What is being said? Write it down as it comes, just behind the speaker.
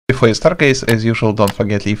Before you start, guys, as usual, don't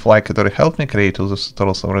forget leave like it or help me create all these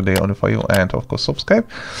tutorials every day only for you, and of course subscribe.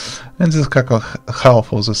 And this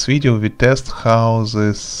half of this video we test how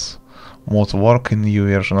this mod work in new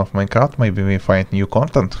version of Minecraft. Maybe we find new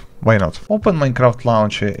content, why not? Open Minecraft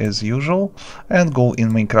launcher as usual and go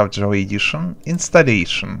in Minecraft Java Edition,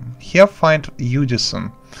 installation. Here find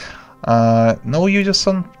Udisen. No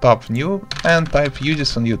Udisen, tap new and type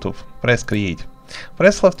Udisen YouTube. Press create.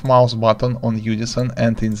 Press left mouse button on Udisen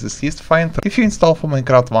and in this list find. If you install for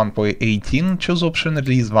Minecraft 1.18, choose option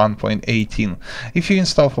release 1.18. If you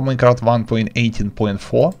install for Minecraft 1.18.4,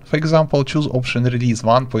 for example, choose option release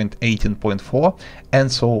 1.18.4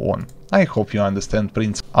 and so on. I hope you understand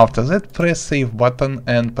principle. After that, press save button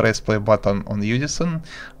and press play button on Udisen.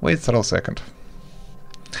 Wait a second.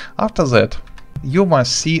 After that, you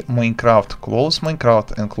must see Minecraft, close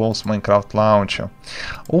Minecraft and close Minecraft launcher.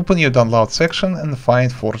 Open your download section and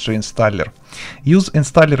find Forge installer. Use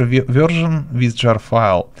installer version with jar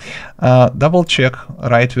file. Double check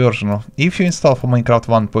right version. If you install for Minecraft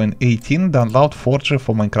 1.18, download Forge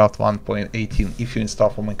for Minecraft 1.18. If you install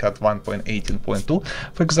for Minecraft 1.18.2,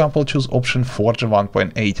 for example, choose option Forge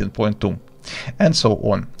 1.18.2 and so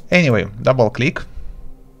on. Anyway, double click,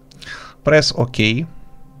 press OK.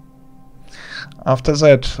 After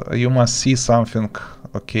that, you must see something,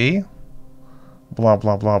 okay, blah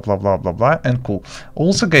blah blah blah blah blah blah, and cool.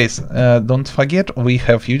 Also, guys, don't forget we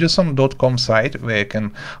have udisen.com site where you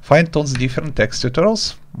can find tons of different text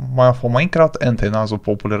tutorials for Minecraft and another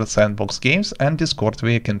popular sandbox games, and Discord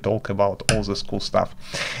where you can talk about all this cool stuff.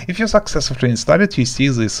 If you successfully install it, you see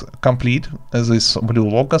this complete, this blue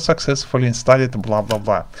logo successfully installed, blah blah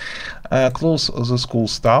blah. Close this cool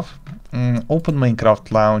stuff. Open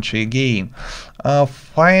Minecraft launcher again.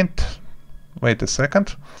 Wait a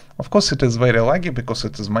second. Of course it is very laggy because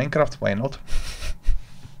it is Minecraft, why not?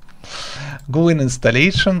 Go in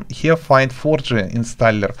installation, here find Forge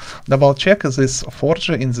installer. Double check this Forge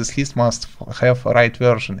in this list must have right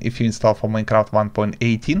version. If you install for Minecraft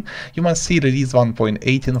 1.18, you must see release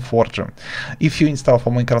 1.18 Forge. If you install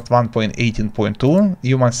for Minecraft 1.18.2,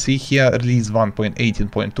 you must see here release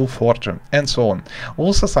 1.18.2 Forge, and so on.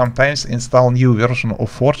 Also sometimes install new version of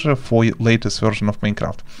Forge for latest version of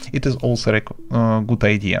Minecraft. It is also a good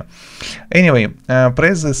idea. Anyway,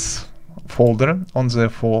 press this folder on the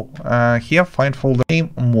here find folder name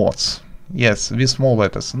mods. Yes, with small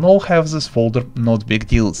letters. No have this folder, not big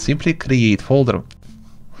deal. Simply create folder.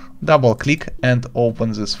 Double click and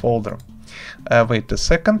open this folder. Wait a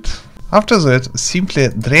second. After that, simply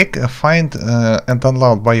drag, find and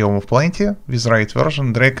download BIOMES O'PLENTY with right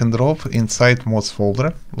version, drag and drop inside mods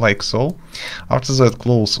folder, like so. After that,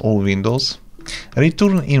 close all windows.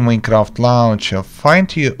 Return in Minecraft launcher,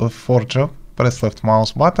 find your Forge. Press left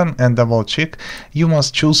mouse button and double check. You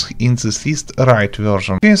must choose in this list right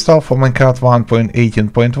version. If you install for Minecraft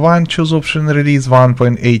 1.18.1, choose option release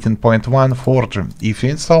 1.18.1 Forge. If you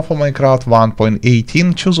install for Minecraft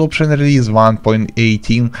 1.18, choose option release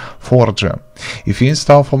 1.18 Forge. If you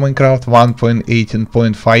install for Minecraft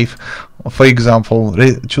 1.18.5, for example,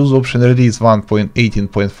 choose option release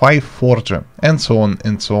 1.18.5 Forge, and so on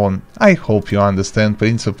and so on. I hope you understand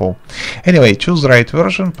principle. Anyway, choose right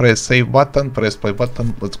version, press save button, press play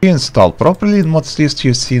button. Let's install properly. In mods list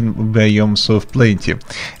you see BIOMES O'PLENTY.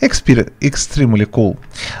 Extremely cool.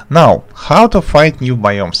 Now, how to find new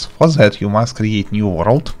biomes? For that you must create new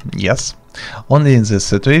world. Yes, only in this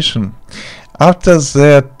situation. After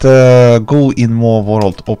that, go in more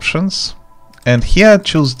world options. And here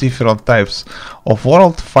choose different types of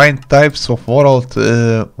world, find types of world,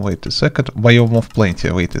 wait a second, BIOMES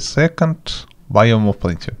O'PLENTY, wait a second, BIOMES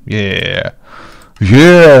O'PLENTY, yeah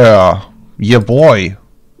boy,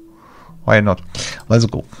 why not, let's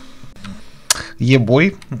go, yeah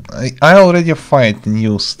boy, I already find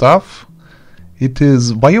new stuff, it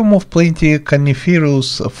is BIOMES O'PLENTY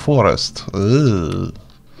Coniferous Forest,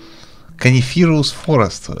 Coniferous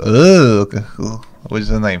Forest, what's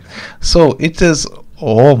the name? So it is,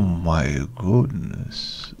 oh my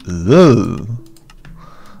goodness,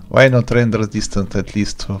 why not render distance at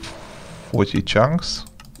least 40 chunks?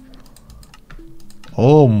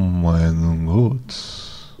 Oh my god,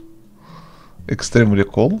 extremely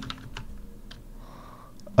cool.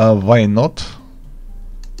 Why not?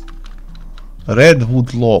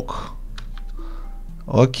 Redwood log.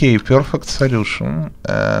 Okay, perfect solution.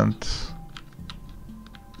 And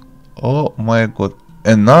oh my god,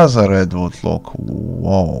 another redwood log.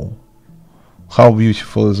 Wow, how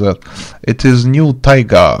beautiful is that? It is new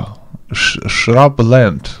taiga,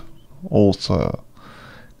 shrubland, also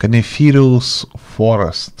coniferous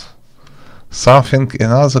forest, something,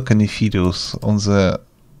 another coniferous on the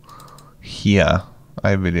here.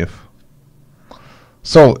 I believe.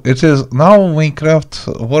 So it is now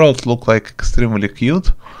Minecraft world look like extremely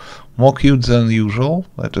cute, more cute than usual.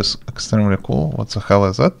 That is extremely cool. What the hell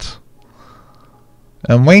is that?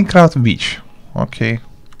 A Minecraft beach. Okay.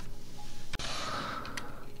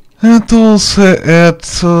 And also add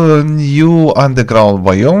new underground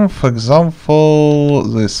biome. For example,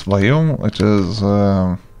 this biome, it is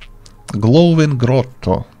glowing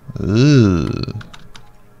grotto.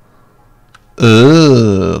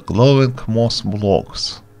 Glowing moss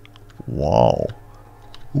blocks. Wow.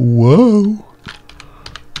 Wow.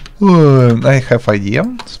 I have idea.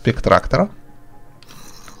 Spectractor.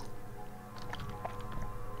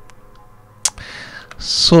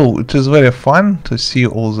 So it is very fun to see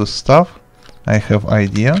all this stuff. I have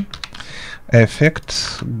idea.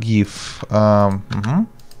 Effect. GIF.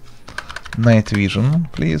 Night vision,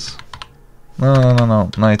 please. No.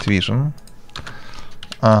 Night vision.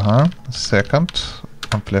 Second.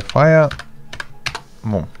 Amplifier.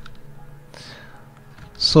 Boom.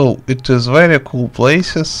 So it is very cool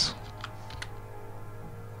places.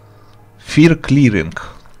 Fear clearing.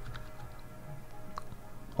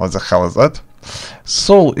 What the hell is that?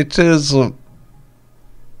 So it is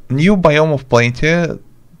new biome of plenty,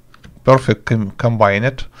 perfect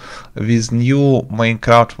combined with new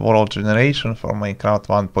Minecraft world generation for Minecraft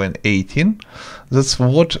 1.18. That's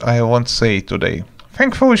what I want to say today.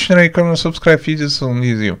 Thank you for watching, like, comment, subscribe, videos on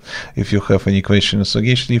YouTube. If you have any questions,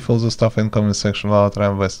 suggestions, leave all the stuff in comment section while I try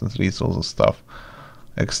my best and read all the stuff.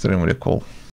 Extremely cool.